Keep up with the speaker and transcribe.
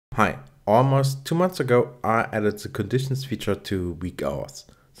Hi, almost 2 months ago I added the conditions feature to WeakAuras.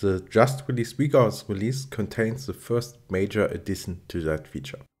 The just released WeakAuras release contains the first major addition to that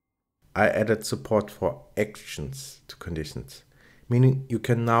feature. I added support for actions to conditions, meaning you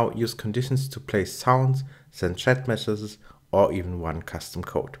can now use conditions to play sounds, send chat messages, or even run custom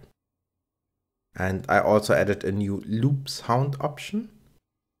code. And I also added a new loop sound option.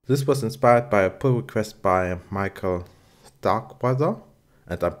 This was inspired by a pull request by Michael Starkweather,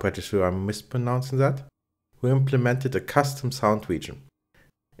 and I'm pretty sure I'm mispronouncing that, who implemented a custom sound region.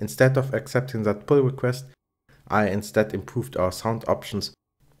 Instead of accepting that pull request, I instead improved our sound options.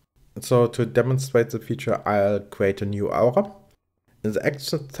 So to demonstrate the feature, I'll create a new aura. In the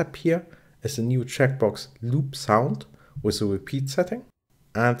Actions tab here is a new checkbox loop sound with a repeat setting,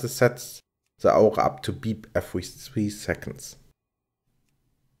 and it sets the aura up to beep every 3 seconds.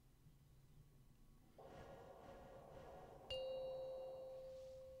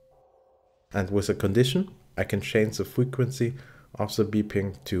 And with a condition, I can change the frequency of the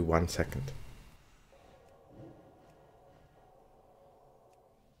beeping to 1 second.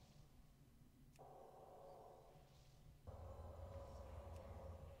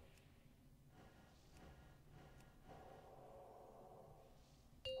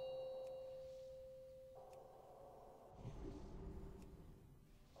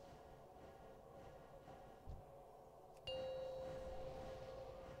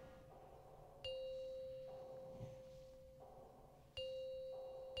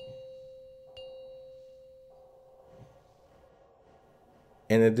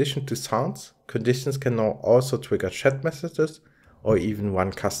 In addition to sounds, conditions can now also trigger chat messages or even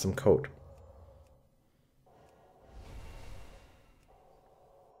run custom code.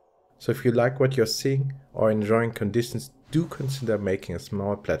 So if you like what you're seeing or enjoying conditions, do consider making a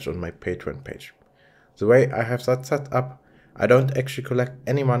small pledge on my Patreon page. The way I have that set up, I don't actually collect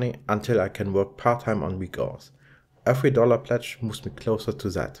any money until I can work part-time on WeakAuras. Every dollar pledge moves me closer to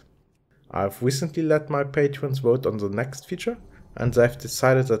that. I've recently let my patrons vote on the next feature, and they've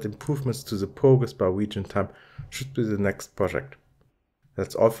decided that improvements to the progress bar region tab should be the next project.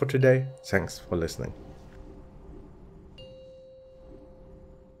 That's all for today. Thanks for listening.